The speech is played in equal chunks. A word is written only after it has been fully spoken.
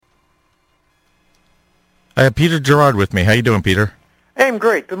I have Peter Gerard with me. How you doing, Peter? Hey, I'm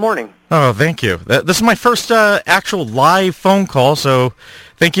great. Good morning. Oh, thank you. This is my first actual live phone call, so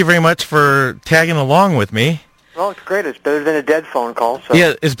thank you very much for tagging along with me. Well, it's great. It's better than a dead phone call. So.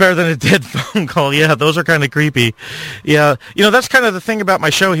 Yeah, it's better than a dead phone call. Yeah, those are kind of creepy. Yeah, that's kind of the thing about my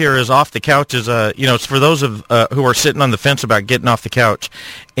show here is Off the Couch is, it's for those of who are sitting on the fence about getting off the couch,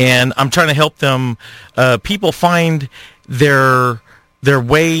 and I'm trying to help them, people find their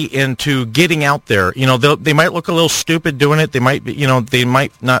way into getting out there. They might look a little stupid doing it. They might be, they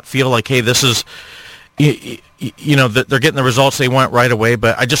might not feel like, hey, this is, that they're getting the results they want right away,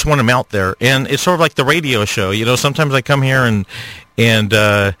 but I just want them out there. And it's sort of like the radio show. Sometimes I come here and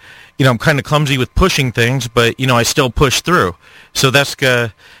I'm kind of clumsy with pushing things, but, I still push through. So that's,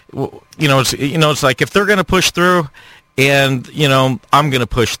 it's like if they're going to push through and, I'm going to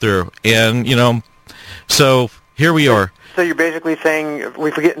push through. And, so here we are. So you're basically saying if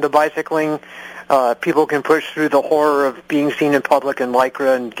we get into bicycling, people can push through the horror of being seen in public in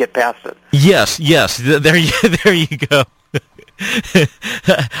Lycra and get past it. Yes. There you go.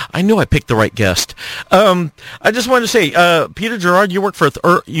 I knew I picked the right guest. I just wanted to say, Peter Gerard, you work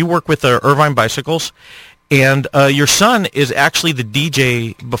with Irvine Bicycles, and your son is actually the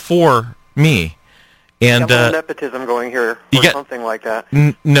DJ before me. And got a little nepotism going here, or something like that.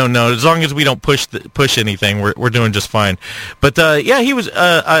 No. As long as we don't push anything, we're doing just fine. But he was.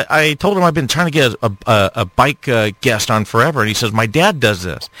 I told him I've been trying to get a bike guest on forever, and he says my dad does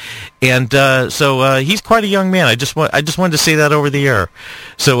this, and so he's quite a young man. I just wanted to say that over the air.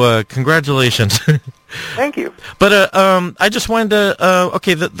 So congratulations. Thank you. But I just wanted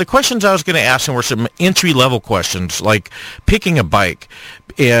to. The questions I was going to ask him were some entry level questions, like picking a bike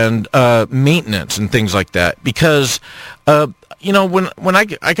and maintenance and things like that, because when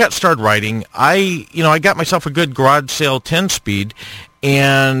I got started riding, I got myself a good garage sale 10-speed,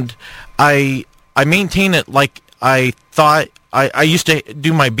 and I maintain it like I thought. I used to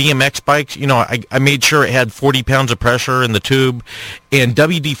do my BMX bikes. I made sure it had 40 pounds of pressure in the tube, and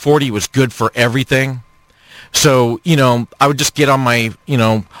WD-40 was good for everything. So, I would just get on my,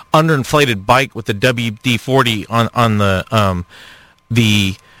 underinflated bike with the WD-40 on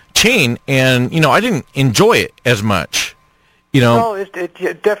the chain, and, I didn't enjoy it as much, Well, it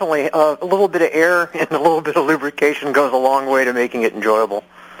definitely, a little bit of air and a little bit of lubrication goes a long way to making it enjoyable.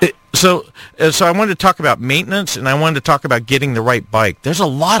 So I wanted to talk about maintenance, and I wanted to talk about getting the right bike. There's a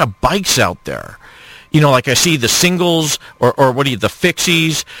lot of bikes out there. Like I see the singles, or the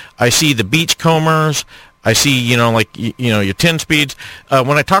fixies. I see the beachcombers. I see, your 10-speeds.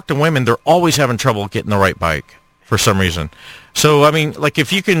 When I talk to women, they're always having trouble getting the right bike for some reason. So,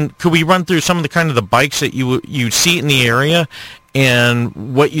 if you could we run through some of the bikes that you see in the area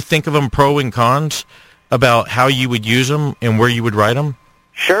and what you think of them, pro and cons, about how you would use them and where you would ride them?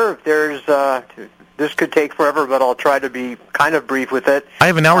 Sure. There's this could take forever, but I'll try to be kind of brief with it. I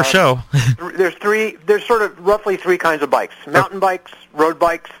have an hour show. There's sort of roughly three kinds of bikes: mountain bikes, road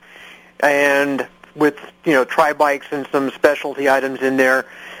bikes, and with tri-bikes and some specialty items in there.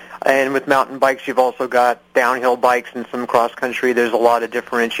 And with mountain bikes, you've also got downhill bikes and some cross-country. There's a lot of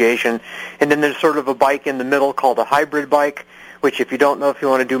differentiation. And then there's sort of a bike in the middle called a hybrid bike, which if you don't know if you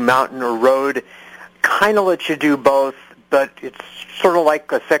want to do mountain or road, kind of lets you do both, but it's sort of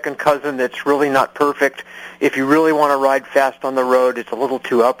like a second cousin that's really not perfect. If you really want to ride fast on the road, it's a little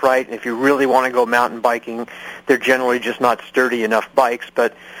too upright. And if you really want to go mountain biking, they're generally just not sturdy enough bikes.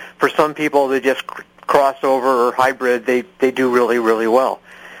 But for some people, they just crossover or hybrid, they do really, really well.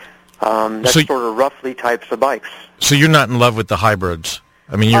 That's sort of roughly types of bikes. So you're not in love with the hybrids?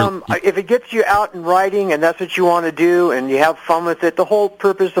 I mean, if it gets you out and riding and that's what you want to do and you have fun with it, the whole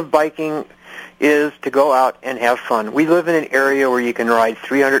purpose of biking is to go out and have fun. We live in an area where you can ride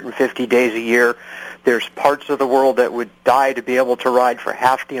 350 days a year. There's parts of the world that would die to be able to ride for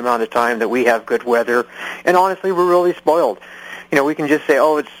half the amount of time that we have good weather. And honestly, we're really spoiled. We can just say,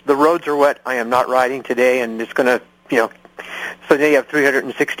 the roads are wet, I am not riding today, and it's going to, so they have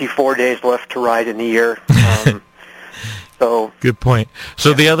 364 days left to ride in the year. So good point. So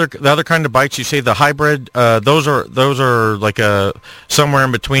yeah. the other kind of bikes, you say the hybrid, those are like somewhere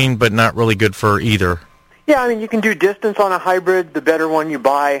in between, but not really good for either. Yeah, you can do distance on a hybrid. The better one you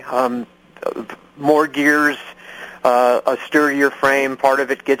buy, more gears, a sturdier frame. Part of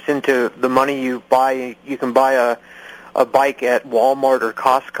it gets into the money you buy. You can buy a bike at Walmart or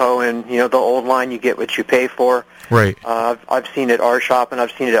Costco, and the old line, you get what you pay for. Right. I've seen it at our shop, and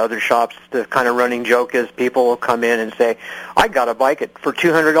I've seen it at other shops. The kind of running joke is people will come in and say, "I got a bike for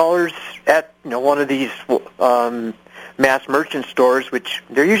 $200 at one of these mass merchant stores," which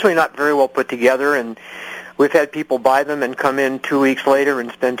they're usually not very well put together. And we've had people buy them and come in 2 weeks later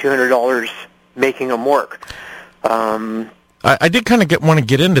and spend $200 making them work. I did kind of want to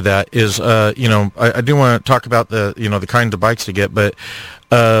get into that. Is I do want to talk about the the kinds of bikes to get, but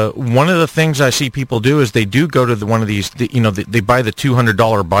one of the things I see people do is they do go to one of these. They buy the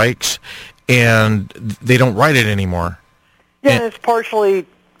 $200 bikes, and they don't ride it anymore. Yeah, and it's partially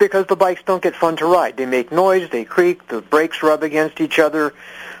because the bikes don't get fun to ride. They make noise, they creak, the brakes rub against each other.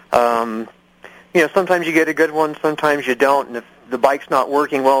 Sometimes you get a good one, sometimes you don't. And if the bike's not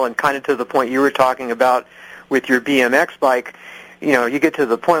working well, and kind of to the point you were talking about with your BMX bike, you get to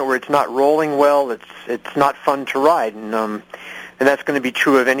the point where it's not rolling well, it's not fun to ride. And that's going to be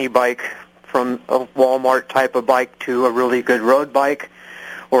true of any bike, from a Walmart type of bike to a really good road bike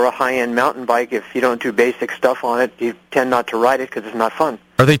or a high-end mountain bike. If you don't do basic stuff on it, you tend not to ride it because it's not fun.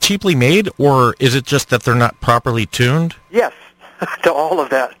 Are they cheaply made, or is it just that they're not properly tuned? Yes, to all of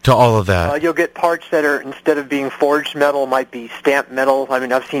that. To all of that. You'll get parts that are, instead of being forged metal, might be stamped metal. I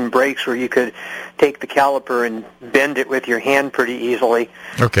mean, I've seen brakes where you could take the caliper and bend it with your hand pretty easily.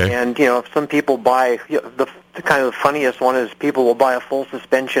 Okay. And, some people buy, the kind of the funniest one is people will buy a full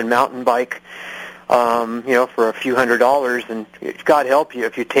suspension mountain bike, for a few $100s, and God help you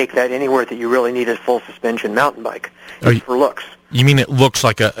if you take that anywhere that you really need a full suspension mountain bike. It's for looks. You mean it looks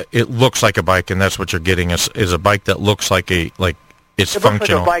like a bike, and that's what you're getting is a bike that looks like it's functional. Looks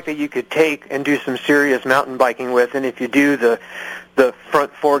like a bike that you could take and do some serious mountain biking with, and if you do, the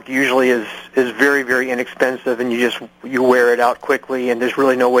front fork usually is very, very inexpensive, and you wear it out quickly, and there's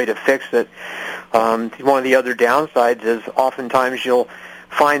really no way to fix it. One of the other downsides is oftentimes you'll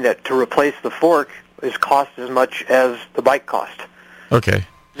find that to replace the fork is cost as much as the bike cost. Okay.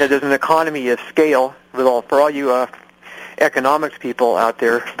 Now, there's an economy of scale for all you economics people out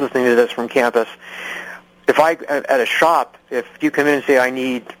there listening to this from campus. If at a shop, if you come in and say, I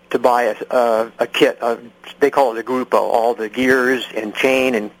need to buy a kit, they call it a Grupo, all the gears and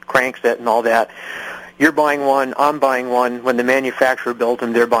chain and crankset and all that, you're buying one, I'm buying one. When the manufacturer built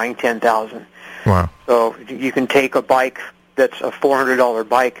them, they're buying 10,000. Wow. So you can take a bike that's a $400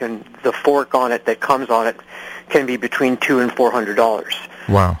 bike, and the fork on it that comes on it can be between $200 and $400.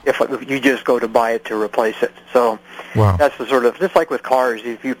 Wow. If you just go to buy it to replace it. So wow. That's the sort of, just like with cars,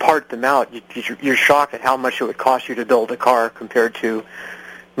 if you part them out, you're shocked at how much it would cost you to build a car compared to,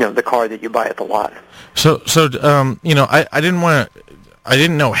 the car that you buy at the lot. So I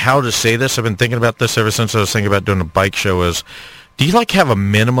didn't know how to say this. I've been thinking about this ever since I was thinking about doing a bike show. Do you have a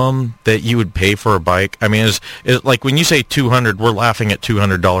minimum that you would pay for a bike? I mean, is like when you say 200, we're laughing at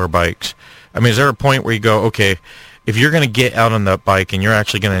 $200 bikes. I mean, is there a point where you go, okay, if you're going to get out on that bike and you're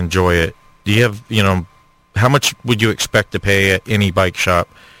actually going to enjoy it, do you have, how much would you expect to pay at any bike shop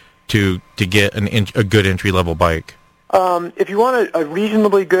to get a good entry-level bike? If you want a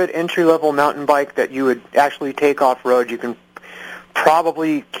reasonably good entry-level mountain bike that you would actually take off-road, you can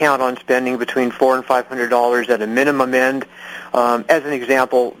probably count on spending between $400 and $500 at a minimum end. As an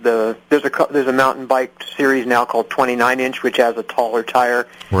example, there's a mountain bike series now called 29-inch, which has a taller tire.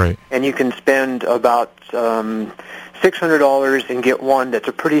 Right. And you can spend about $600 and get one that's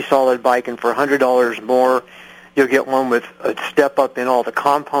a pretty solid bike, and for $100 more, you'll get one with a step up in all the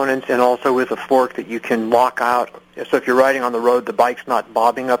components and also with a fork that you can lock out. So if you're riding on the road, the bike's not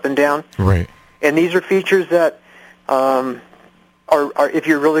bobbing up and down. Right. And these are features that are if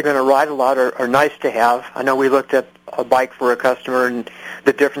you're really going to ride a lot, are nice to have. I know we looked at a bike for a customer, and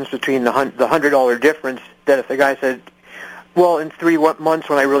the difference between the $100 difference, that if the guy said, well, in 3 months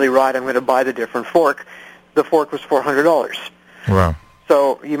when I really ride, I'm going to buy the different fork, the fork was $400. Wow.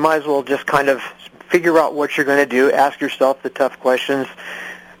 So you might as well just kind of figure out what you're going to do, ask yourself the tough questions.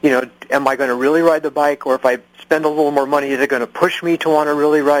 Am I going to really ride the bike, or if I spend a little more money, is it going to push me to want to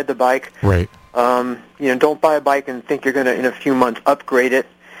really ride the bike? Right. Don't buy a bike and think you're going to, in a few months, upgrade it,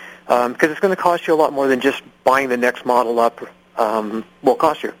 because it's going to cost you a lot more than just buying the next model up will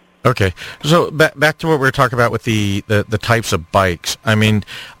cost you. Okay. So back to what we were talking about with the types of bikes. I mean,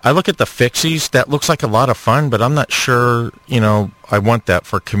 I look at the fixies. That looks like a lot of fun, but I'm not sure, I want that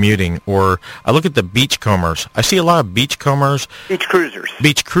for commuting. Or I look at the beachcombers. I see a lot of beachcombers. Beach cruisers.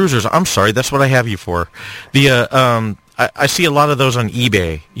 Beach cruisers. I'm sorry. That's what I have you for. I see a lot of those on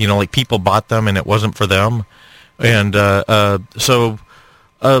eBay. Like people bought them and it wasn't for them. And so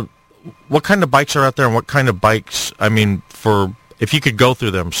what kind of bikes are out there, and what kind of bikes, if you could go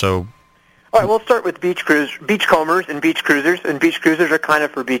through them, so... All right, we'll start with beachcombers and beach cruisers, and beach cruisers are kind of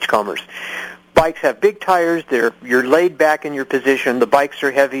for beachcombers. Bikes have big tires, you're laid back in your position, the bikes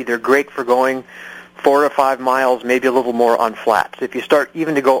are heavy, they're great for going 4 or 5 miles, maybe a little more on flats. If you start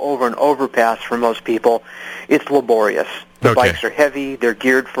even to go over an overpass for most people, it's laborious. The bikes are heavy, they're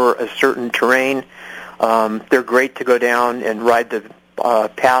geared for a certain terrain, they're great to go down and ride the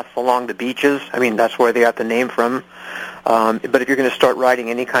paths along the beaches. I mean, that's where they got the name from. But if you're going to start riding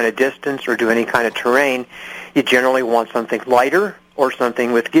any kind of distance or do any kind of terrain, you generally want something lighter or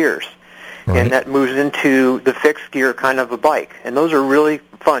something with gears. Right. And that moves into the fixed gear kind of a bike. And those are really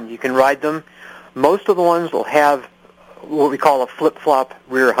fun. You can ride them. Most of the ones will have what we call a flip-flop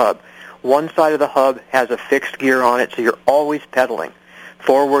rear hub. One side of the hub has a fixed gear on it, so you're always pedaling,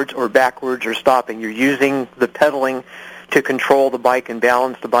 forwards or backwards or stopping. You're using the pedaling to control the bike and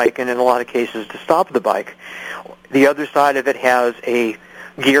balance the bike, and in a lot of cases to stop the bike. The other side of it has a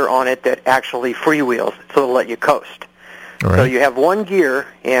gear on it that actually freewheels, so it'll let you coast. Right. So you have one gear,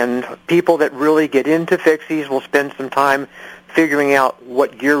 and people that really get into fixies will spend some time figuring out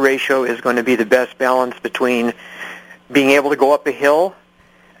what gear ratio is going to be the best balance between being able to go up a hill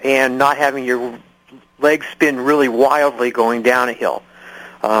and not having your legs spin really wildly going down a hill.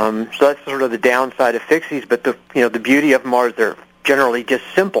 So that's sort of the downside of fixies, but the beauty of them are they're generally just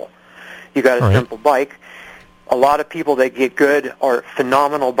simple. You got a simple bike. A lot of people that get good are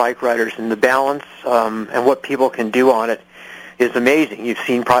phenomenal bike riders, and the balance and what people can do on it is amazing. You've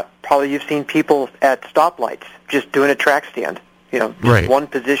seen people at stoplights just doing a track stand. Just one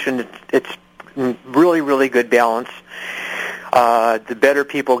position. It's really, really good balance. The better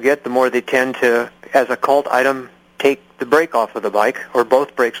people get, the more they tend to, as a cult item, take the brake off of the bike, or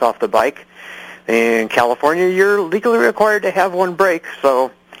both brakes off the bike. In California, you're legally required to have one brake,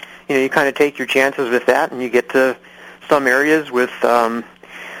 so you kind of take your chances with that, and you get to some areas with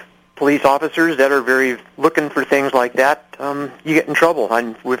police officers that are very looking for things like that. You get in trouble.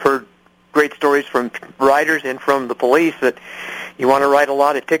 And we've heard great stories from riders and from the police that you want to write a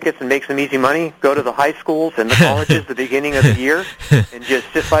lot of tickets and make some easy money, go to the high schools and the colleges the beginning of the year and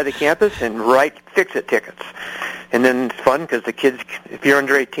just sit by the campus and write fix-it tickets. And then it's fun because the kids, if you're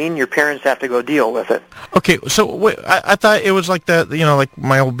under 18, your parents have to go deal with it. Okay, so I thought it was like that, like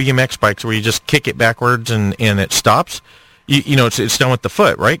my old BMX bikes where you just kick it backwards and it stops. It's done with the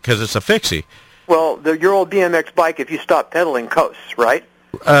foot, right? Because it's a fixie. Well, your old BMX bike, if you stop pedaling, coasts, right?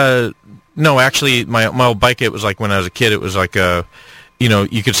 No, actually, my old bike, it was like when I was a kid, it was like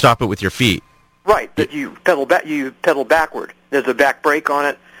you could stop it with your feet. Right, but you pedal backward. There's a back brake on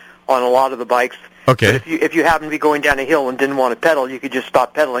it on a lot of the bikes. Okay. But if you happen to be going down a hill and didn't want to pedal, you could just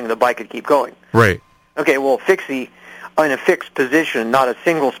stop pedaling and the bike could keep going. Right. Okay, well, fixie in a fixed position, not a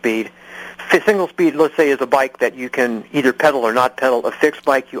single speed. Single speed, let's say, is a bike that you can either pedal or not pedal. A fixed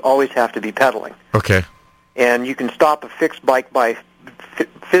bike, you always have to be pedaling. Okay. And you can stop a fixed bike by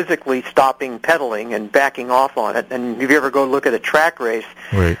physically stopping pedaling and backing off on it. And if you ever go look at a track race,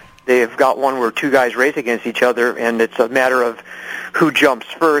 right, they've got one where two guys race against each other, and it's a matter of who jumps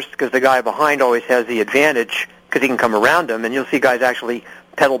first, because the guy behind always has the advantage because he can come around him. And you'll see guys actually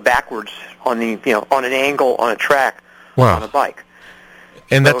pedal backwards on the on an angle on a track. Wow. On a bike.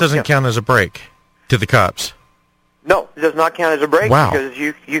 And that doesn't count as a brake to the cops? No, it does not count as a brake. Wow. Because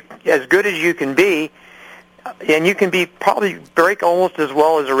you as good as you can be, and you can be probably brake almost as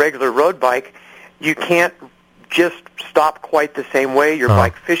well as a regular road bike, you can't just stop quite the same way. Your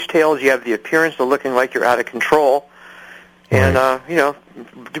bike fishtails. You have the appearance of looking like you're out of control. And,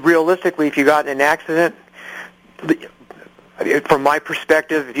 realistically, if you got in an accident, from my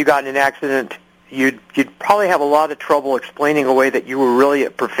perspective, if you got in an accident, you'd probably have a lot of trouble explaining away that you were really a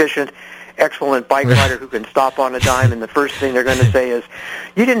proficient, excellent bike rider who can stop on a dime, and the first thing they're going to say is,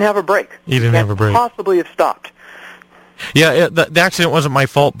 you didn't have a brake. You didn't have a brake. Possibly have stopped. Yeah, the accident wasn't my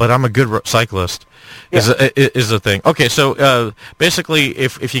fault, but I'm a good cyclist. Is the thing. Okay, so basically,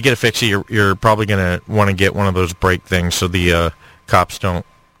 if you get a fixie, you're probably going to want to get one of those brake things so the cops don't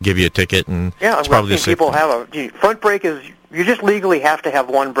give you a ticket. And it's probably people have a front brake is. You just legally have to have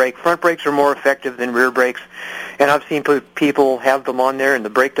one brake. Front brakes are more effective than rear brakes, and I've seen people have them on there, and the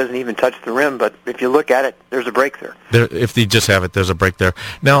brake doesn't even touch the rim. But if you look at it, there's a brake there. If they just have it, there's a brake there.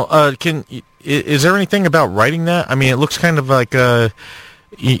 Now, is there anything about riding that? I mean, it looks kind of like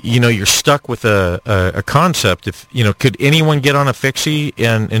you're stuck with a concept. If could anyone get on a fixie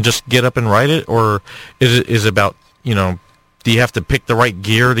and just get up and ride it, or is it about do you have to pick the right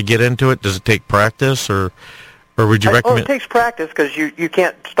gear to get into it? Does it take practice, or would you recommend? It takes practice because you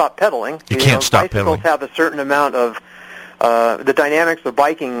can't stop pedaling. You can't stop pedaling. Bicycles have a certain amount of the dynamics of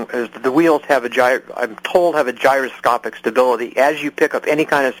biking. Is the wheels have I'm told have a gyroscopic stability. As you pick up any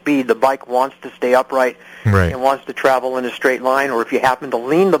kind of speed, the bike wants to stay upright and wants to travel in a straight line. Or if you happen to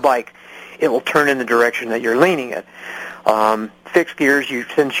lean the bike, it will turn in the direction that you're leaning it. Fixed gears,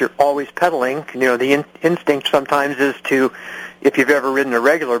 since you're always pedaling, the instinct sometimes is to, if you've ever ridden a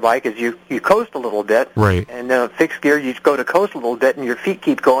regular bike, is you coast a little bit. Right. And fixed gear, you go to coast a little bit, and your feet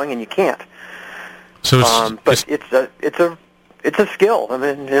keep going, and you can't. So it's a it's a skill. I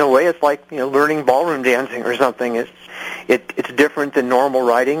mean, in a way, it's like learning ballroom dancing or something. It's different than normal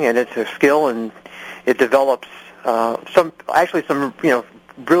riding, and it's a skill, and it develops some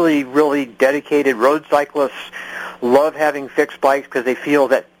really, really dedicated road cyclists love having fixed bikes because they feel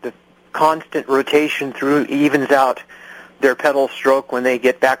that the constant rotation through evens out their pedal stroke when they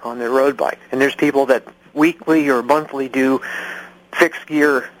get back on their road bike. And there's people that weekly or monthly do fixed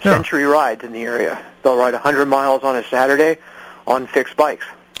gear century rides in the area. They'll ride 100 miles on a Saturday on fixed bikes.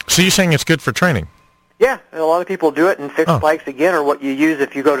 So you're saying it's good for training? Yeah, a lot of people do it, and fixed bikes, again, are what you use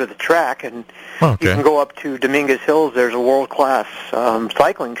if you go to the track. And you can go up to Dominguez Hills. There's a world-class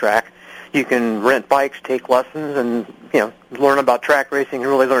cycling track. You can rent bikes, take lessons, and learn about track racing and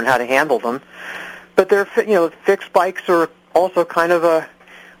really learn how to handle them. But they're fixed bikes are also kind of a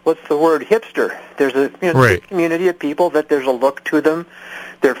hipster. There's a big community of people that there's a look to them.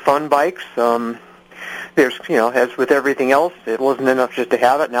 They're fun bikes. There's as with everything else, it wasn't enough just to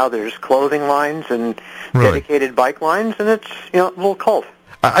have it. Now there's clothing lines and dedicated bike lines, and it's a little cult.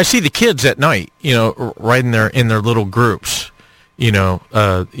 I see the kids at night, riding in their little groups, their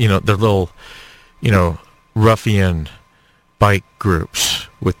little, ruffian bike groups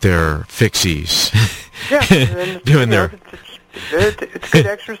with their fixies. Yeah, doing their. It's good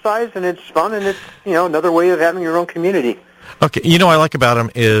exercise, and it's fun, and it's another way of having your own community. Okay, I like about them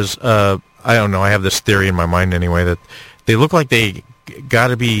is I don't know. I have this theory in my mind anyway that they look like they got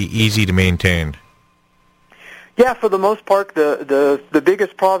to be easy to maintain. Yeah, for the most part, the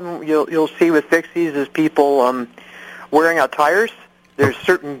biggest problem you'll see with fixies is people wearing out tires. There's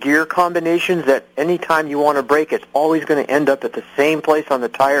certain gear combinations that any time you want to brake, it's always going to end up at the same place on the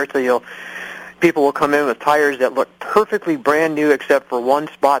tire. So people will come in with tires that look perfectly brand new except for one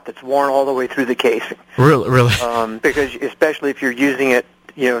spot that's worn all the way through the casing. Really? Because especially if you're using it,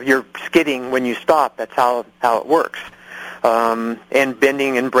 you're skidding when you stop. That's how it works. And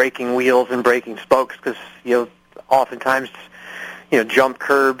bending and breaking wheels and breaking spokes because oftentimes jump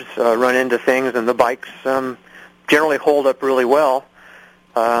curbs, run into things, and the bikes generally hold up really well.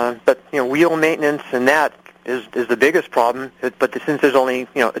 But wheel maintenance and that is the biggest problem. But since there's only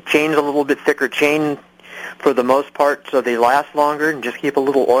a chain's a little bit thicker chain for the most part, so they last longer, and just keep a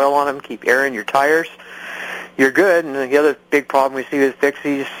little oil on them, keep air in your tires, you're good. And the other big problem we see with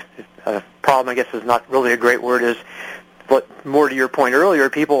fixies, problem I guess is not really a great word, is but more to your point earlier,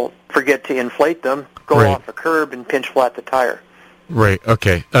 people forget to inflate them, go off a curb, and pinch flat the tire. Right.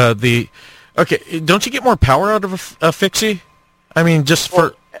 Okay. Don't you get more power out of a fixie? I mean,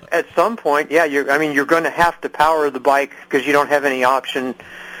 at some point, yeah. You're going to have to power the bike because you don't have any option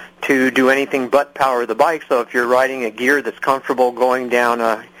to do anything but power the bike. So if you're riding a gear that's comfortable going down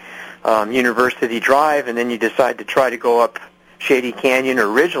a University Drive, and then you decide to try to go up Shady Canyon or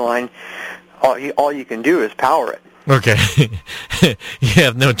Ridgeline, all you can do is power it. Okay. You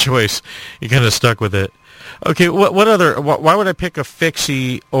have no choice. You're kind of stuck with it. Okay, why would I pick a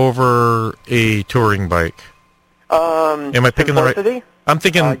fixie over a touring bike? Am I picking simplicity? the right? I'm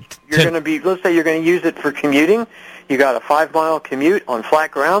thinking let's say you're going to use it for commuting. You got a 5-mile commute on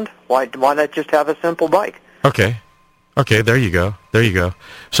flat ground. Why not just have a simple bike? Okay, there you go.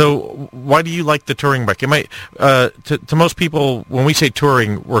 So why do you like the touring bike? To most people, when we say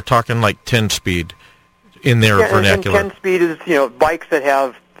touring, we're talking like 10-speed in their vernacular. And 10-speed is bikes that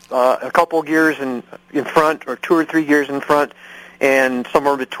have a couple gears in front, or 2 or 3 gears in front, and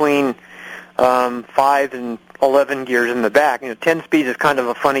somewhere between 5 and 11 gears in the back. 10-speed is kind of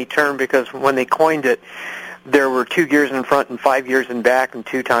a funny term because when they coined it, there were 2 gears in front and 5 gears in back, and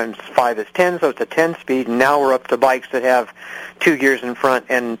 2 times 5 is 10, so it's a 10-speed. And now we're up to bikes that have 2 gears in front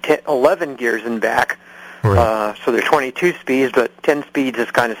and 11 gears in back. Right. So they're 22 speeds, but 10 speeds is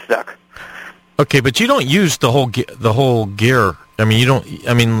kind of stuck. Okay, but you don't use the whole gear. I mean, you don't.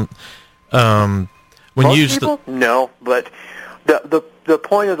 I mean, when most you use people? No, but the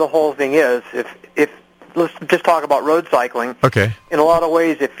point of the whole thing is if let's just talk about road cycling. Okay. In a lot of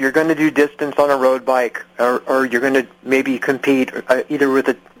ways, if you're going to do distance on a road bike, or you're going to maybe compete either with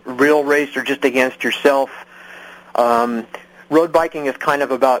a real race or just against yourself, road biking is kind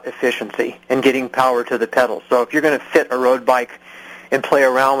of about efficiency and getting power to the pedals. So if you're going to fit a road bike and play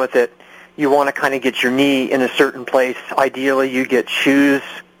around with it, you want to kind of get your knee in a certain place. Ideally, you get shoes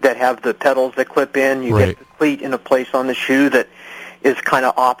that have the pedals that clip in. You get the cleat in a place on the shoe that is kind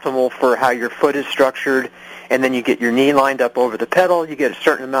of optimal for how your foot is structured, and then you get your knee lined up over the pedal. You get a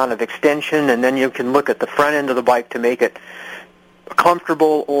certain amount of extension, and then you can look at the front end of the bike to make it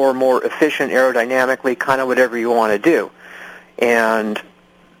comfortable or more efficient aerodynamically, kind of whatever you want to do. And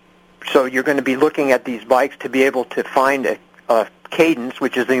so you're going to be looking at these bikes to be able to find a cadence,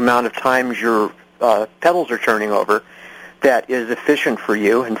 which is the amount of times your pedals are turning over, that is efficient for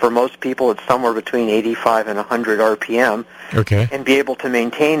you, and for most people it's somewhere between 85 and 100 RPM, okay, and be able to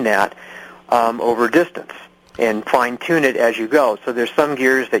maintain that over distance and fine-tune it as you go. So there's some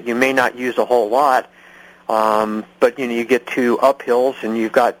gears that you may not use a whole lot, but you get to uphills and you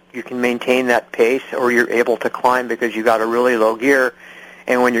can maintain that pace, or you're able to climb because you got a really low gear,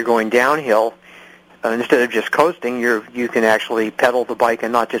 and when you're going downhill, instead of just coasting, you can actually pedal the bike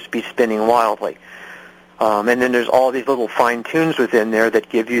and not just be spinning wildly. And then there's all these little fine tunes within there that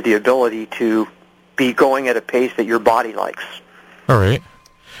give you the ability to be going at a pace that your body likes. All right.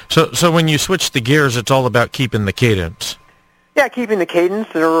 So when you switch the gears, it's all about keeping the cadence. Yeah, keeping the cadence,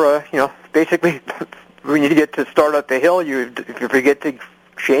 or basically, when you get to start up the hill, if you forget to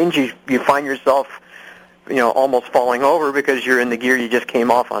change, you find yourself, almost falling over because you're in the gear you just came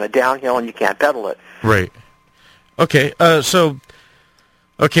off on a downhill and you can't pedal it. Right. Okay. So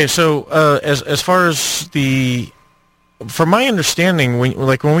as far as from my understanding,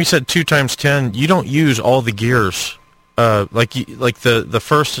 when we said 2 times 10, you don't use all the gears. Like the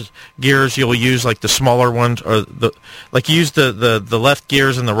first gears, you'll use like the smaller ones, or you use the left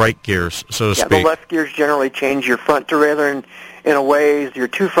gears and the right gears, so to speak. The left gears generally change your front derailleur, and in a way, your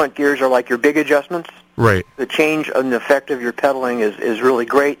 2 front gears are like your big adjustments. Right. The change and the effect of your pedaling is really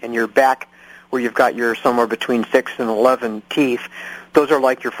great, and your back, where you've got your somewhere between 6 and 11 teeth, those are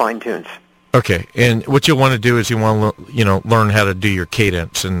like your fine tunes. Okay, and what you'll want to do is you want to learn how to do your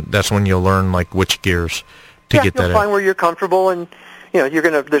cadence, and that's when you'll learn like which gears to get that. You'll find where you're comfortable, and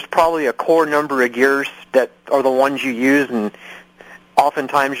there's probably a core number of gears that are the ones you use, and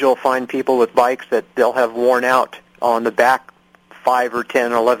oftentimes you'll find people with bikes that they'll have worn out on the back 5 or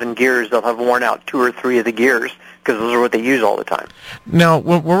 10 or 11 gears. They'll have worn out 2 or 3 of the gears because those are what they use all the time. Now,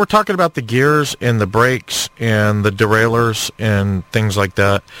 when we're talking about the gears and the brakes and the derailleurs and things like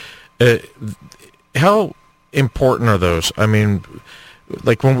that, how important are those? I mean,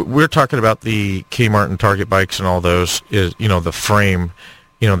 like when we're talking about the Kmart and Target bikes and all those, is the frame,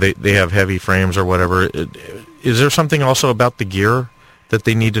 they have heavy frames or whatever. Is there something also about the gear that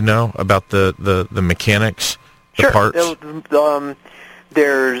they need to know about the mechanics, the parts?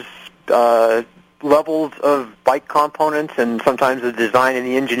 There's levels of bike components, and sometimes the design and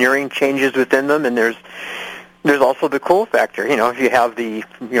the engineering changes within them, and there's also the cool factor. If you have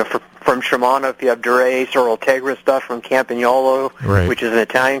from Shimano, if you have Dura-Ace or Ultegra stuff from Campagnolo, right, which is an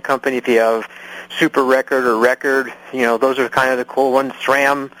Italian company, if you have Super Record or Record, those are kind of the cool ones.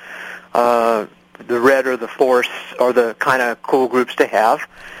 SRAM, the Red or the Force are the kind of cool groups to have.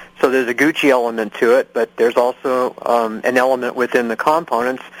 So there's a Gucci element to it, but there's also an element within the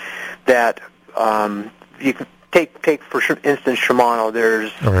components that you can take for instance Shimano.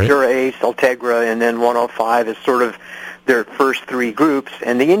 There's right, Dura-Ace, Ultegra, and then 105 is sort of their first 3 groups,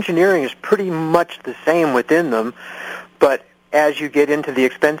 and the engineering is pretty much the same within them, but as you get into the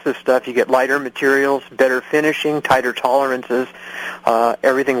expensive stuff, you get lighter materials, better finishing, tighter tolerances,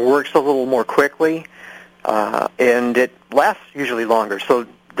 everything works a little more quickly, and it lasts usually longer. So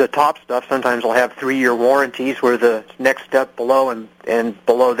the top stuff sometimes will have 3-year warranties, where the next step below and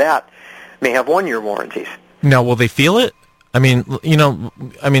below that may have 1-year warranties. Now, will they feel it? I mean,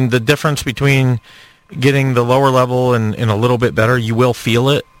 the difference between getting the lower level and a little bit better, you will feel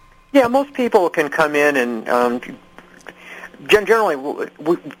it? Yeah, most people can come in and generally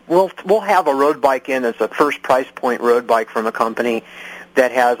we'll have a road bike in as a first price point road bike from a company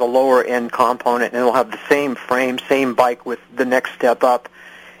that has a lower end component, and it'll have the same frame, same bike with the next step up,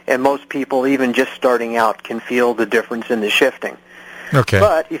 and most people, even just starting out, can feel the difference in the shifting. Okay.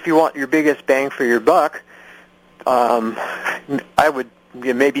 But if you want your biggest bang for your buck, I would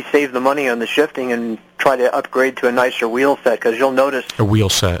maybe save the money on the shifting and try to upgrade to a nicer wheel set, because you'll notice a wheel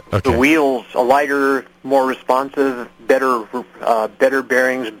set. Okay. The wheels, a lighter, more responsive, better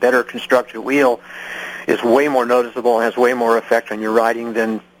bearings, better constructed wheel is way more noticeable and has way more effect on your riding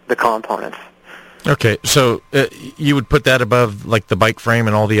than the components. Okay, so you would put that above like the bike frame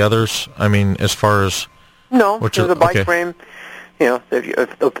and all the others? I mean, as far as no, the bike frame. If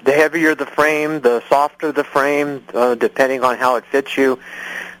the heavier the frame, the softer the frame, depending on how it fits you.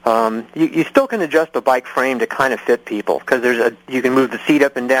 You still can adjust the bike frame to kind of fit people, because you can move the seat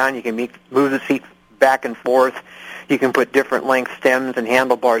up and down, you can move the seat back and forth, you can put different length stems and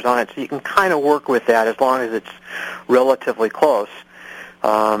handlebars on it, so you can kind of work with that as long as it's relatively close.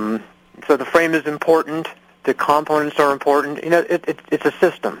 So the frame is important, the components are important. It's a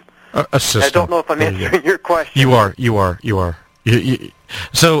system. A system. I don't know if I'm answering your question. You are.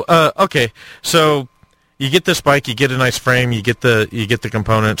 So, okay. So, you get this bike, you get a nice frame, you get the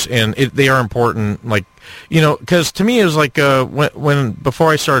components, and they are important. Like, because to me it was like when before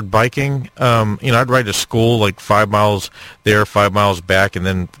I started biking, I'd ride to school like 5 miles there, 5 miles back, and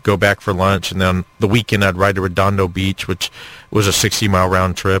then go back for lunch, and then the weekend I'd ride to Redondo Beach, which was a 60-mile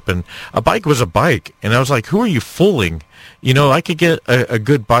round trip, and a bike was a bike, and I was like, who are you fooling? I could get a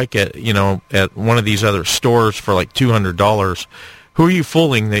good bike at one of these other stores for like $200. Who are you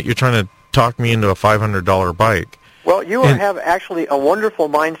fooling that you're trying to talk me into a $500 bike? Well, you have actually a wonderful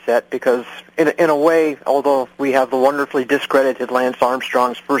mindset because, in a way, although we have the wonderfully discredited Lance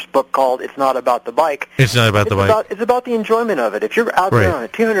Armstrong's first book called "It's Not About the Bike," it's not about the bike. It's about the enjoyment of it. If you're out there on a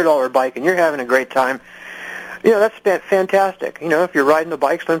 $200 bike and you're having a great time, that's fantastic. If you're riding the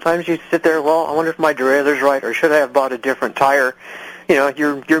bike, sometimes you sit there. Well, I wonder if my derailleur's right, or should I have bought a different tire?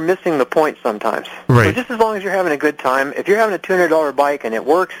 You're missing the point sometimes. Right. So just as long as you're having a good time, if you're having a $200 bike and it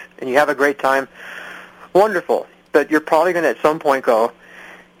works and you have a great time, wonderful. But you're probably going to at some point go,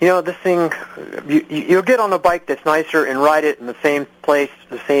 this thing, you'll get on a bike that's nicer and ride it in the same place,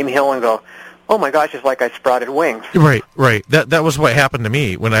 the same hill, and go, oh my gosh, it's like I sprouted wings. Right. That was what happened to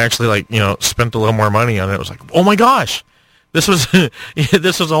me when I actually spent a little more money on it. It was like, oh my gosh, this was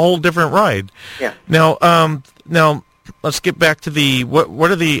this was a whole different ride. Yeah. Now let's get back to the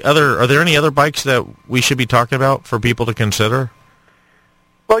what are the other? Are there any other bikes that we should be talking about for people to consider?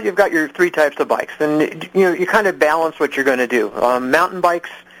 Well, you've got your three types of bikes, and you kind of balance what you're going to do. Mountain bikes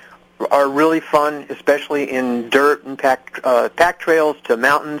are really fun, especially in dirt and pack trails to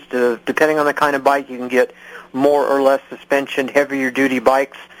mountains. Depending on the kind of bike, you can get more or less suspension, heavier duty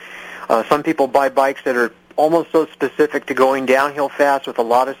bikes. Some people buy bikes that are almost so specific to going downhill fast with a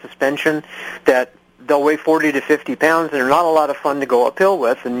lot of suspension that they'll weigh 40 to 50 pounds and they're not a lot of fun to go uphill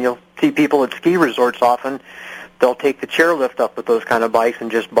with. And you'll see people at ski resorts often. They'll take the chairlift up with those kind of bikes and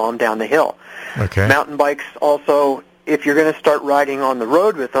just bomb down the hill. Okay. Mountain bikes also, if you're going to start riding on the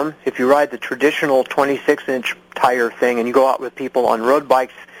road with them, if you ride the traditional 26-inch tire thing and you go out with people on road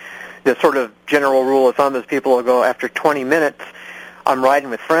bikes, the sort of general rule of thumb is people will go, after 20 minutes, I'm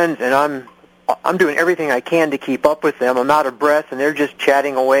riding with friends and I'm doing everything I can to keep up with them. I'm out of breath and they're just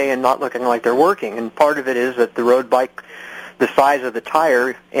chatting away and not looking like they're working. And part of it is that the road bike, the size of the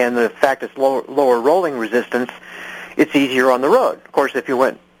tire and the fact it's lower rolling resistance, it's easier on the road. Of course, if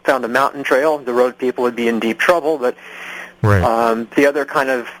you found a mountain trail, the road people would be in deep trouble. But the other kind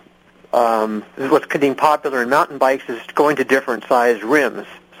of what's getting popular in mountain bikes is going to different size rims.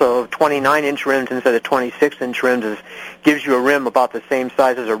 So 29-inch rims instead of 26-inch rims gives you a rim about the same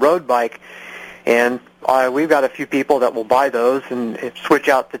size as a road bike. And we've got a few people that will buy those and switch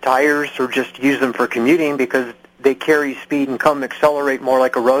out the tires or just use them for commuting because they carry speed and accelerate more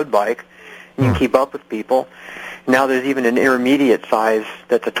like a road bike. And you can keep up with people. Now there's even an intermediate size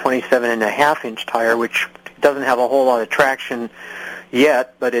that's a 27.5-inch tire, which doesn't have a whole lot of traction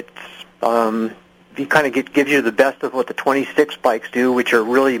yet, but it's gives you the best of what the 26 bikes do, which are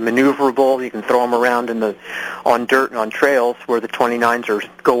really maneuverable. You can throw them around on dirt and on trails, where the 29s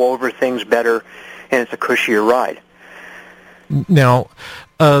go over things better, and it's a cushier ride. Now,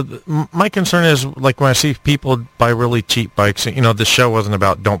 my concern is, like, when I see people buy really cheap bikes, the show wasn't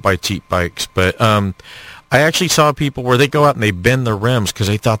about don't buy cheap bikes, but I actually saw people where they go out and they bend their rims because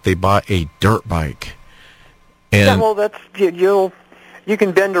they thought they bought a dirt bike. And yeah, well, that's you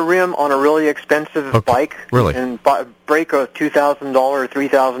can bend a rim on a really expensive bike, really, and break a $2,000 or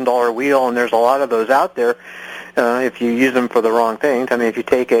 $3,000 wheel, and there's a lot of those out there. If you use them for the wrong things, I mean, if you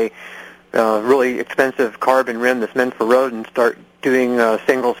take a really expensive carbon rim that's meant for road and start doing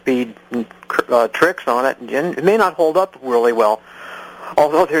single-speed tricks on it, and it may not hold up really well.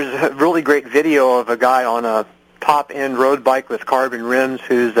 Although there's a really great video of a guy on a top-end road bike with carbon rims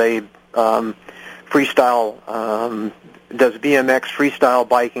who's a freestyle, does BMX freestyle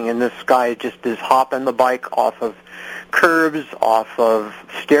biking, and this guy just is hopping the bike off of curbs, off of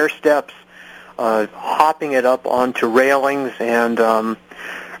stair steps, hopping it up onto railings, and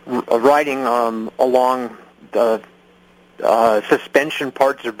riding along the suspension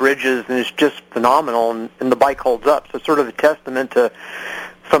parts of bridges, and it's just phenomenal, and the bike holds up. So it's sort of a testament to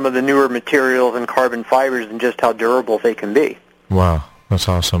some of the newer materials and carbon fibers and just how durable they can be. Wow, that's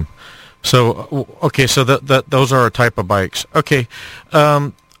awesome. So, okay, so those are a type of bikes. Okay,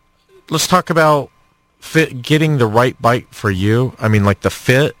 let's talk about getting the right bike for you. I mean, like the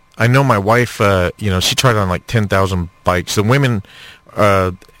fit. I know my wife, she tried on like 10,000 bikes. The women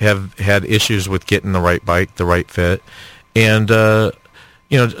have had issues with getting the right bike, the right fit. And,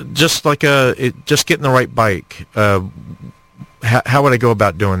 just like just getting the right bike, how would I go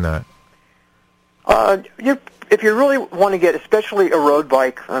about doing that? if you really want to get, especially a road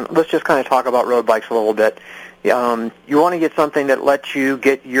bike, let's just kind of talk about road bikes a little bit. You want to get something that lets you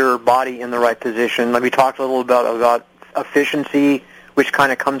get your body in the right position. Let me talk a little bit about efficiency, which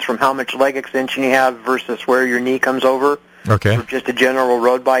kind of comes from how much leg extension you have versus where your knee comes over. Okay. For just a general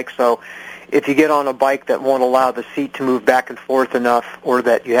road bike. So if you get on a bike that won't allow the seat to move back and forth enough, or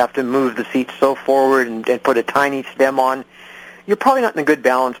that you have to move the seat so forward and put a tiny stem on, you're probably not in a good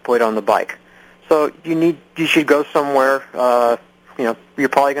balance point on the bike. So you should go somewhere. You're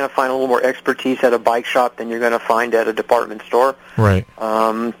probably going to find a little more expertise at a bike shop than you're going to find at a department store. Right.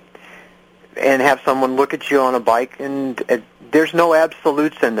 And have someone look at you on a bike. And there's no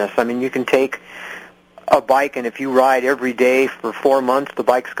absolutes in this. I mean, you can take a bike, and if you ride every day for 4 months, the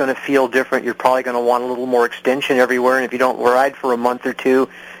bike's going to feel different. You're probably going to want a little more extension everywhere. And if you don't ride for a month or two,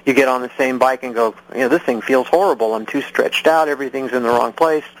 you get on the same bike and go, this thing feels horrible. I'm too stretched out. Everything's in the wrong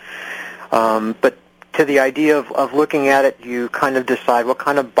place. But to the idea of looking at it, you kind of decide what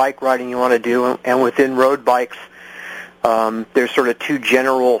kind of bike riding you want to do. And within road bikes, there's sort of two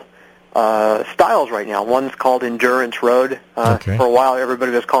general styles right now. One's called endurance road. Okay. For a while,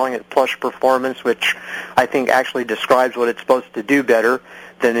 everybody was calling it plush performance, which I think actually describes what it's supposed to do better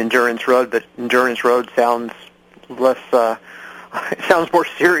than endurance road. But endurance road sounds less. It sounds more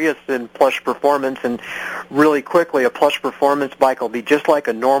serious than plush performance. And really quickly, a plush performance bike will be just like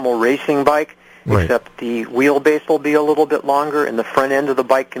a normal racing bike. Right. Except the wheelbase will be a little bit longer, and the front end of the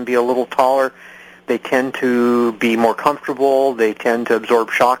bike can be a little taller. They tend to be more comfortable. They tend to absorb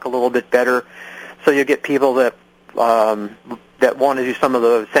shock a little bit better. So you get people that want to do some of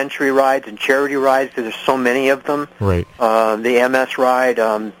the century rides and charity rides, because there's so many of them. Right. The MS ride,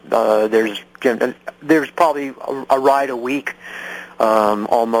 there's probably a ride a week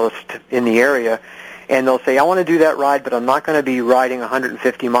almost in the area. And they'll say, I want to do that ride, but I'm not going to be riding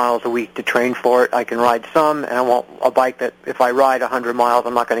 150 miles a week to train for it. I can ride some, and I want a bike that if I ride 100 miles,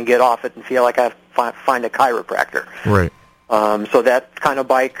 I'm not going to get off it and feel like I have to find a chiropractor. Right. So that kind of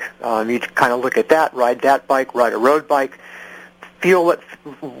bike, you kind of look at that, ride that bike, ride a road bike, feel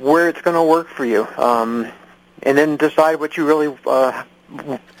where it's going to work for you, and then decide what you really,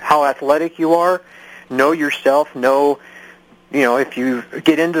 how athletic you are, know yourself, if you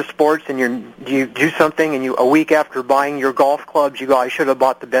get into sports and you do something and a week after buying your golf clubs, you go, I should have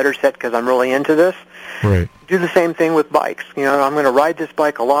bought the better set because I'm really into this. Right. Do the same thing with bikes. I'm going to ride this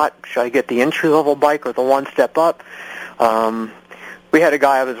bike a lot. Should I get the entry-level bike or the one step up? We had a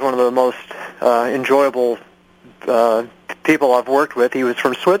guy who was one of the most enjoyable people I've worked with. He was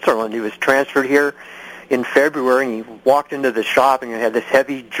from Switzerland. He was transferred here in February, and he walked into the shop, and he had this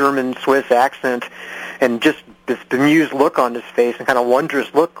heavy German Swiss accent and just this bemused look on his face and kind of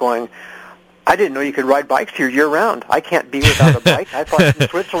wondrous look going, I didn't know you could ride bikes here year-round. I can't be without a bike. I thought in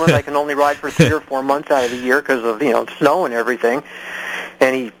Switzerland I can only ride for 3 or 4 months out of the year because of, snow and everything.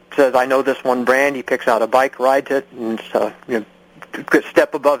 And he says, I know this one brand. He picks out a bike, rides it, and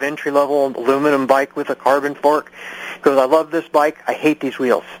step above entry-level aluminum bike with a carbon fork. He goes, I love this bike. I hate these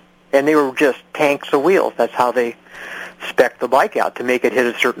wheels. And they were just tanks of wheels. That's how they spec the bike out to make it hit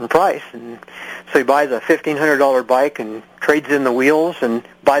a certain price. And so he buys a $1,500 bike and trades in the wheels and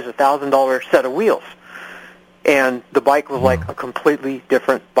buys a $1,000 set of wheels. And the bike was like a completely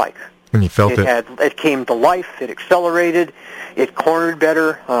different bike. And you felt it. It came to life. It accelerated. It cornered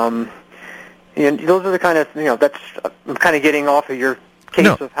better. And those are the kind of, I'm kind of getting off of your case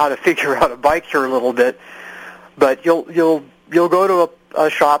of how to figure out a bike here a little bit. But you'll go to a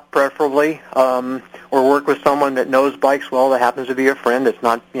shop preferably, or work with someone that knows bikes well, that happens to be a friend. It's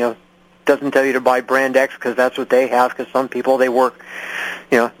not, doesn't tell you to buy brand X because that's what they have, because some people, they work,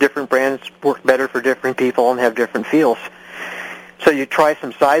 different brands work better for different people and have different feels. So you try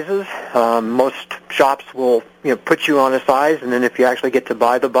some sizes. Most shops will, put you on a size, and then if you actually get to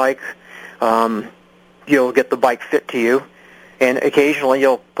buy the bike, you'll get the bike fit to you. And occasionally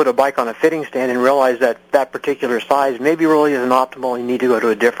you'll put a bike on a fitting stand and realize that that particular size maybe really isn't optimal. You need to go to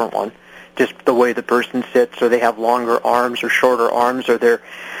a different one. Just the way the person sits, or they have longer arms or shorter arms, or they're,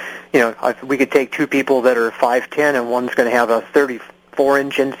 we could take two people that are 5'10", and one's going to have a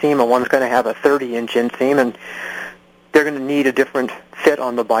 34-inch inseam and one's going to have a 30-inch inseam, and they're going to need a different fit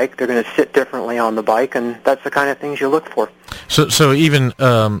on the bike. They're going to sit differently on the bike, and that's the kind of things you look for. So even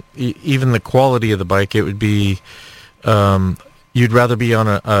even the quality of the bike, it would be, you'd rather be on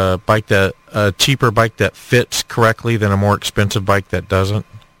a cheaper bike that fits correctly than a more expensive bike that doesn't?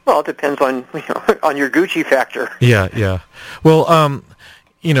 Well, it depends on on your Gucci factor. Yeah. Well,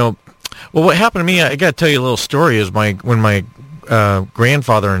 what happened to me, I got to tell you a little story, is when my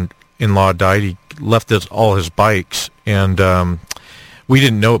grandfather-in-law died, he left all his bikes, and we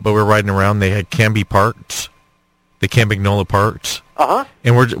didn't know it, but we were riding around. They had Canby parts, the Campagnola parts. Uh-huh.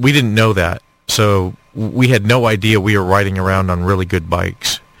 And we didn't know that. So we had no idea we were riding around on really good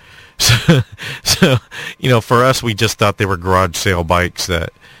bikes. So, for us, we just thought they were garage sale bikes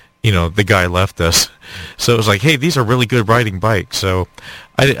that, the guy left us. So it was like, hey, these are really good riding bikes. So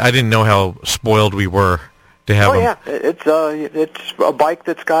I didn't know how spoiled we were to have them. Oh, yeah. It's a bike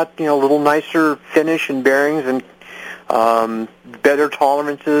that's got, a little nicer finish and bearings and better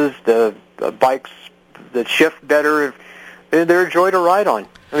tolerances. The bikes that shift better, they're a joy to ride on.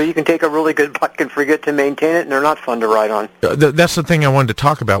 I mean, you can take a really good bike and forget to maintain it, and they're not fun to ride on. That's the thing I wanted to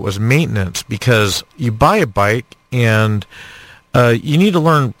talk about was maintenance, because you buy a bike and you need to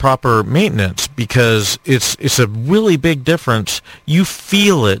learn proper maintenance, because it's a really big difference. You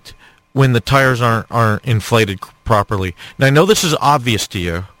feel it when the tires aren't inflated properly. Now, I know this is obvious to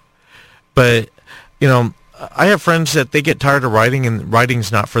you, but, I have friends that they get tired of riding and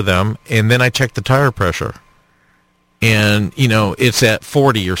riding's not for them, and then I check the tire pressure. And, it's at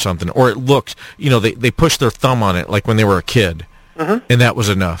 40 or something. Or it looks, they push their thumb on it like when they were a kid. Mm-hmm. And that was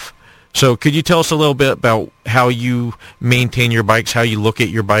enough. So could you tell us a little bit about how you maintain your bikes, how you look at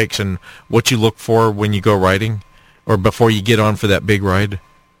your bikes, and what you look for when you go riding or before you get on for that big ride?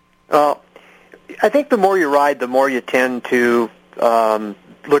 I think the more you ride, the more you tend to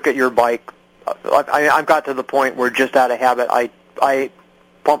look at your bike. I've got to the point where just out of habit, I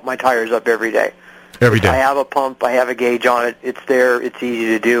pump my tires up every day. Every day. I have a pump. I have a gauge on it. It's there. It's easy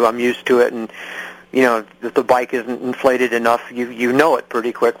to do. I'm used to it. And, if the bike isn't inflated enough, you know it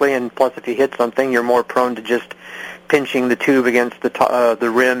pretty quickly. And plus, if you hit something, you're more prone to just pinching the tube against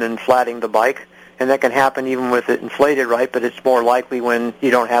the rim and flatting the bike. And that can happen even with it inflated, right? But it's more likely when you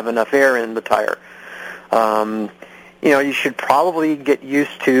don't have enough air in the tire. You should probably get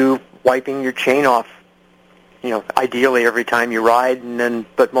used to wiping your chain off, ideally every time you ride,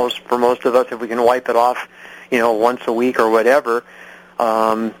 but for most of us, if we can wipe it off, once a week or whatever,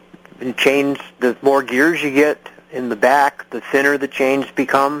 chains, the more gears you get in the back, the thinner the chains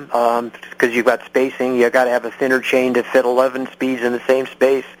become, because you've got spacing. You've got to have a thinner chain to fit 11 speeds in the same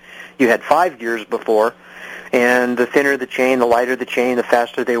space. You had 5 gears before, and the thinner the chain, the lighter the chain, the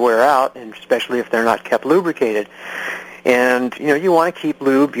faster they wear out, and especially if they're not kept lubricated. And, you want to keep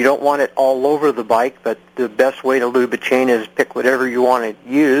lube. You don't want it all over the bike, but the best way to lube a chain is pick whatever you want to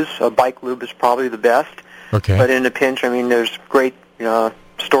use. A bike lube is probably the best. Okay. But in a pinch, there's great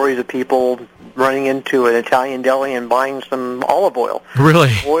stories of people running into an Italian deli and buying some olive oil.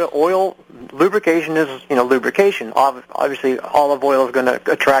 Really? Oil lubrication is, lubrication. Obviously, olive oil is going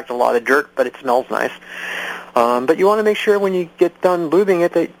to attract a lot of dirt, but it smells nice. But you want to make sure when you get done lubing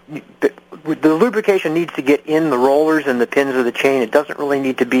it that the lubrication needs to get in the rollers and the pins of the chain. It doesn't really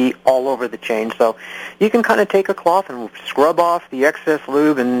need to be all over the chain. So you can kind of take a cloth and scrub off the excess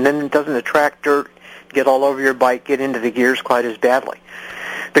lube, and then it doesn't attract dirt, get all over your bike, get into the gears quite as badly.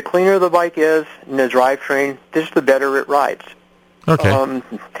 The cleaner the bike is in the drivetrain, just the better it rides. Okay.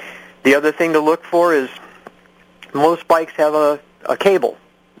 The other thing to look for is most bikes have a cable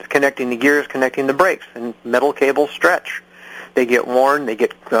connecting the gears, connecting the brakes, and metal cables stretch. They get worn,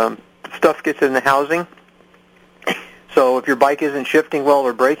 stuff gets in the housing. So if your bike isn't shifting well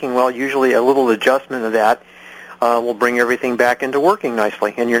or braking well, usually a little adjustment of that will bring everything back into working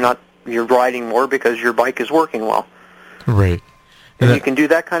nicely, and you're riding more because your bike is working well. Right. And you can do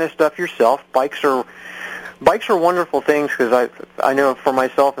that kind of stuff yourself. Bikes are wonderful things, because I know for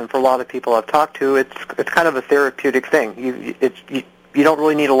myself and for a lot of people I've talked to, it's kind of a therapeutic thing. You don't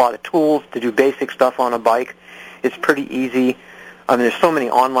really need a lot of tools to do basic stuff on a bike. It's pretty easy. There's so many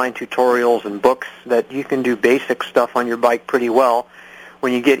online tutorials and books that you can do basic stuff on your bike pretty well.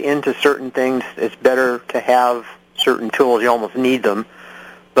 When you get into certain things, it's better to have certain tools. You almost need them.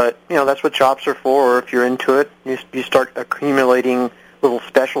 But, that's what shops are for, or if you're into it, you start accumulating little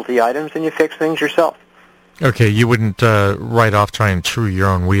specialty items and you fix things yourself. Okay, you wouldn't right off try and true your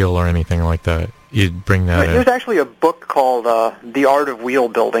own wheel or anything like that. You'd bring that in. There's actually a book called The Art of Wheel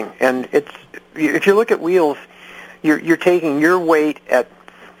Building, and if you look at wheels, you're taking your weight at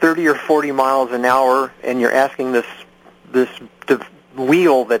 30 or 40 miles an hour, and you're asking this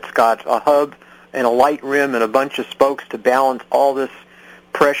wheel that's got a hub and a light rim and a bunch of spokes to balance all this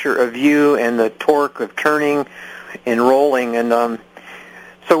pressure of you and the torque of turning and rolling. And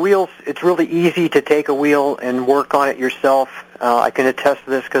so wheels, it's really easy to take a wheel and work on it yourself. I can attest to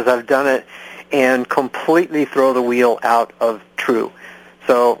this because I've done it, and completely throw the wheel out of true.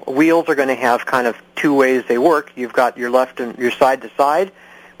 So wheels are going to have kind of two ways they work. You've got your left and your side to side,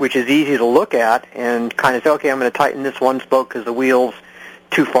 which is easy to look at and kind of say, okay, I'm going to tighten this one spoke because the wheel's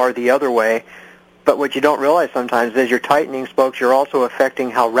too far the other way. But what you don't realize sometimes is you're tightening spokes, you're also affecting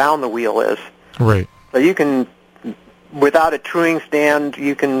how round the wheel is. Right. So you can without a truing stand,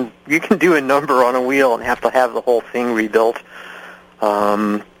 you can do a number on a wheel and have to have the whole thing rebuilt.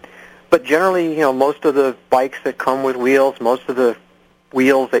 But generally, most of the bikes that come with wheels, most of the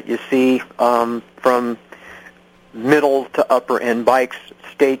wheels that you see from middle to upper end bikes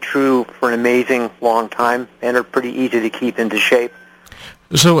stay true for an amazing long time and are pretty easy to keep into shape.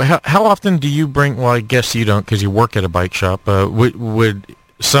 So how often do you bring, well, I guess you don't because you work at a bike shop, would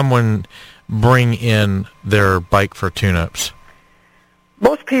someone bring in their bike for tune-ups?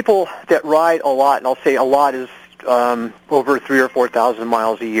 Most people that ride a lot, and I'll say a lot is over 3,000 or 4,000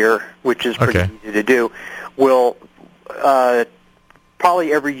 miles a year, which is pretty easy to do, will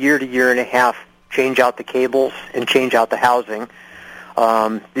probably every year to year and a half change out the cables and change out the housing.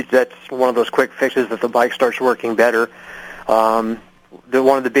 That's one of those quick fixes that the bike starts working better.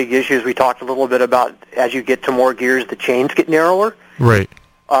 One of the big issues we talked a little bit about, as you get to more gears, the chains get narrower. Right.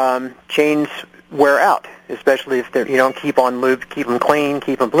 Chains wear out, especially if you don't keep on lube, keep them clean,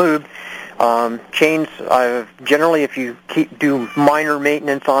 keep them lubed. Chains, generally, if you do minor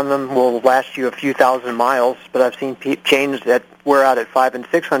maintenance on them, will last you a few thousand miles. But I've seen chains that wear out at 500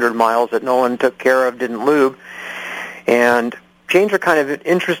 and 600 miles that no one took care of, didn't lube. And chains are kind of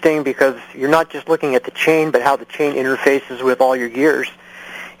interesting because you're not just looking at the chain, but how the chain interfaces with all your gears.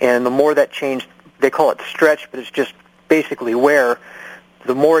 And the more that chain, they call it stretch, but it's just basically wear.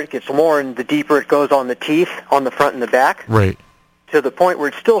 The more it gets worn, the deeper it goes on the teeth, on the front and the back. Right. To the point where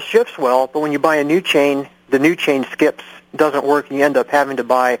it still shifts well, but when you buy a new chain, the new chain skips, doesn't work, and you end up having to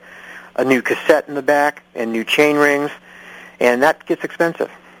buy a new cassette in the back and new chain rings, and that gets expensive.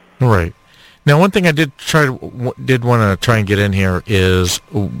 Right. Now, one thing I did want to try and get in here is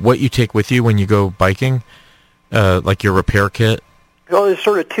what you take with you when you go biking, like your repair kit. Well, there's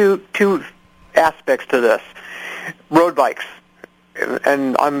sort of two aspects to this. Road bikes.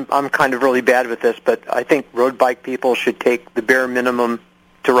 And I'm kind of really bad with this, but I think road bike people should take the bare minimum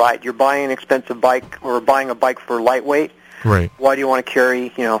to ride. You're buying an expensive bike or buying a bike for lightweight. Right. Why do you want to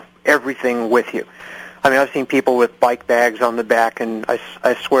carry, everything with you? I mean, I've seen people with bike bags on the back, and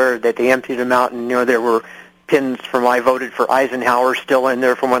I swear that they emptied them out, and there were pins from I voted for Eisenhower still in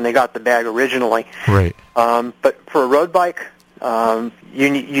there from when they got the bag originally. Right. But for a road bike,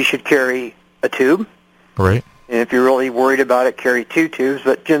 you should carry a tube. Right. And if you're really worried about it, carry 2 tubes.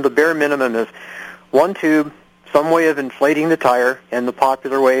 But the bare minimum is 1 tube, some way of inflating the tire, and the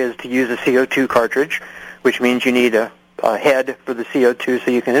popular way is to use a CO2 cartridge, which means you need a head for the CO2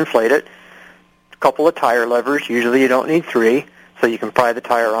 so you can inflate it. A couple of tire levers. Usually you don't need 3, so you can pry the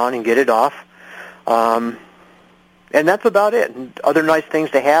tire on and get it off. And that's about it. And other nice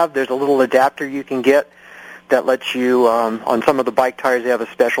things to have, there's a little adapter you can get that lets you, on some of the bike tires, they have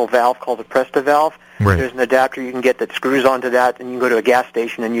a special valve called a Presta valve. Right. There's an adapter you can get that screws onto that, and you can go to a gas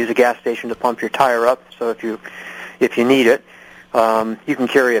station and use a gas station to pump your tire up. So if you need it, you can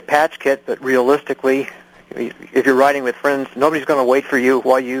carry a patch kit. But realistically, if you're riding with friends, nobody's going to wait for you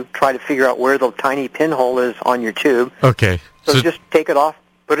while you try to figure out where the tiny pinhole is on your tube. Okay. So just take it off,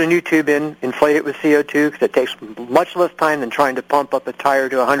 put a new tube in, inflate it with CO2 because it takes much less time than trying to pump up a tire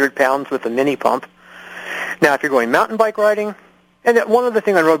to 100 pounds with a mini pump. Now, if you're going mountain bike riding, and one other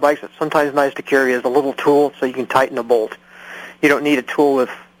thing on road bikes that's sometimes nice to carry is a little tool so you can tighten a bolt. You don't need a tool with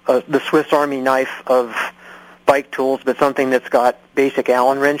the Swiss Army knife of bike tools, but something that's got basic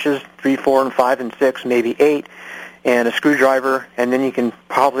Allen wrenches, 3, 4, and 5, and 6, maybe 8, and a screwdriver, and then you can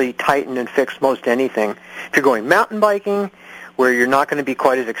probably tighten and fix most anything. If you're going mountain biking, where you're not going to be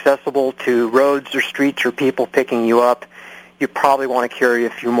quite as accessible to roads or streets or people picking you up, you probably want to carry a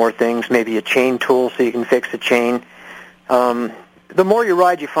few more things, maybe a chain tool so you can fix the chain. The more you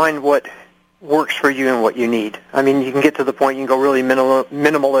ride, you find what works for you and what you need. I mean, you can get to the point you can go really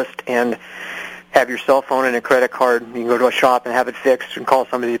minimalist and have your cell phone and a credit card. You can go to a shop and have it fixed and call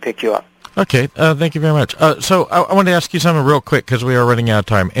somebody to pick you up. Okay, thank you very much. So I want to ask you something real quick because we are running out of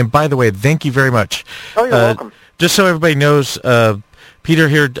time. And by the way, thank you very much. Oh, you're welcome. Just so everybody knows, Peter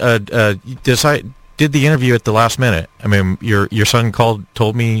here did the interview at the last minute. I mean, your son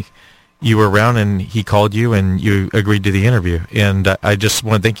told me you were around, and he called you, and you agreed to the interview. And I just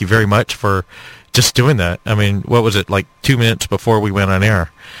want to thank you very much for just doing that. I mean, what was it, like 2 minutes before we went on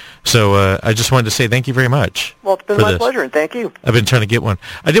air? So I just wanted to say thank you very much. Well, it's been my pleasure, and thank you. I've been trying to get one.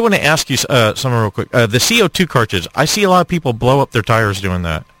 I did want to ask you something real quick. The CO2 cartridge, I see a lot of people blow up their tires doing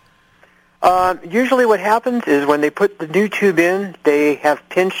that. Usually what happens is when they put the new tube in, they have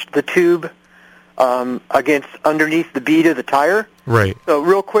pinched the tube underneath the bead of the tire. Right. So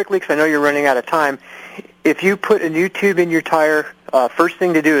real quickly, because I know you're running out of time, if you put a new tube in your tire, first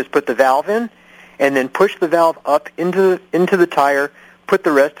thing to do is put the valve in, and then push the valve up into the tire, put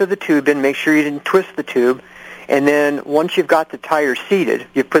the rest of the tube in, make sure you didn't twist the tube, And then once you've got the tire seated,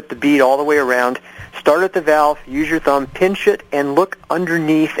 you put the bead all the way around, start at the valve, use your thumb, pinch it, and look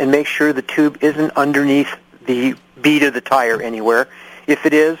underneath and make sure the tube isn't underneath the bead of the tire anywhere. If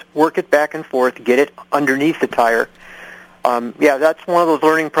it is, work it back and forth, get it underneath the tire. That's one of those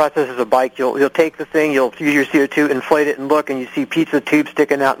learning processes of a bike. You'll take the thing, you'll use your CO2, inflate it, and look, and you see pieces of tube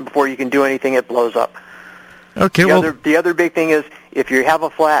sticking out, and before you can do anything, it blows up. Okay. The other big thing is if you have a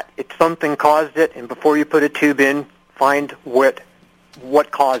flat, it's something caused it, and before you put a tube in, find what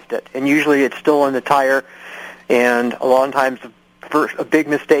caused it. And usually it's still in the tire, and a lot of times a big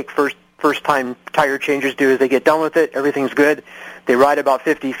mistake first-time tire changers do is they get done with it, everything's good, they ride about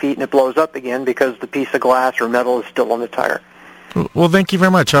 50 feet and it blows up again because the piece of glass or metal is still on the tire. Well, thank you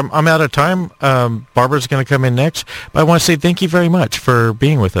very much. I'm out of time. Barbara's going to come in next, but I want to say thank you very much for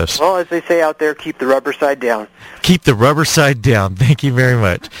being with us. Well, as they say out there, keep the rubber side down. Keep the rubber side down. Thank you very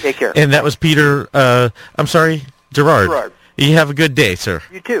much. Take care. And that was Peter, Gerard. Gerard. You have a good day, sir.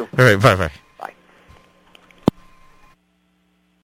 You too. All right, bye-bye.